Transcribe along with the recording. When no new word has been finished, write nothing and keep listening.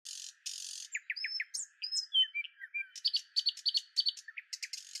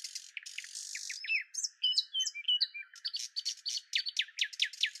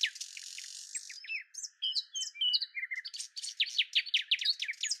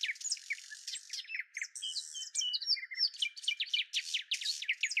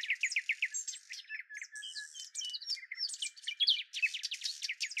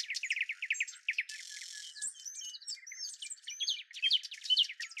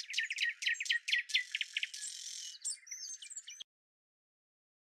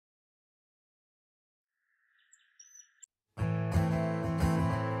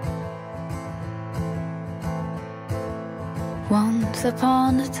Once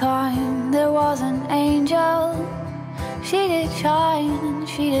upon a time there was an angel. She did shine, and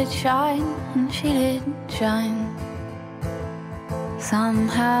she did shine, and she did shine.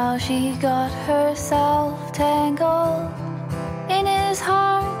 Somehow she got herself tangled in his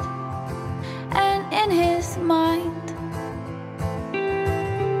heart and in his mind.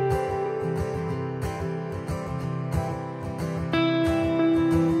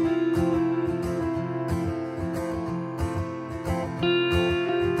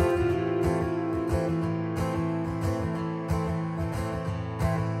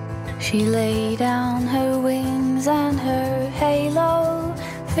 She lay down her wings and her halo,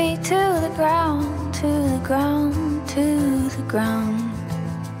 feet to the ground, to the ground, to the ground.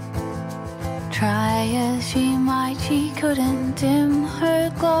 Try as she might, she couldn't dim her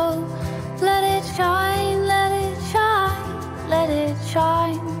glow. Let it shine, let it shine, let it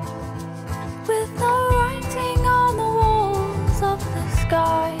shine. With no writing on the walls of the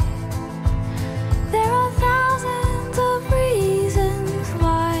sky, there are thousands of reasons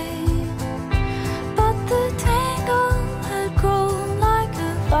why. The tangle had grown like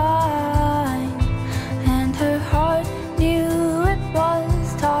a vine, and her heart knew it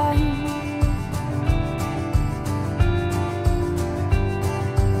was time.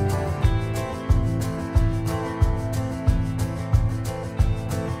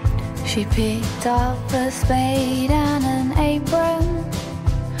 She picked up a spade and an apron,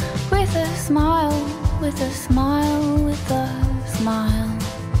 with a smile, with a smile, with a smile.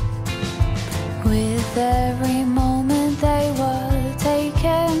 With every moment they were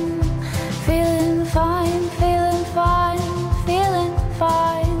taken, feeling fine, feeling fine, feeling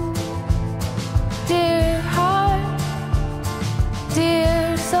fine.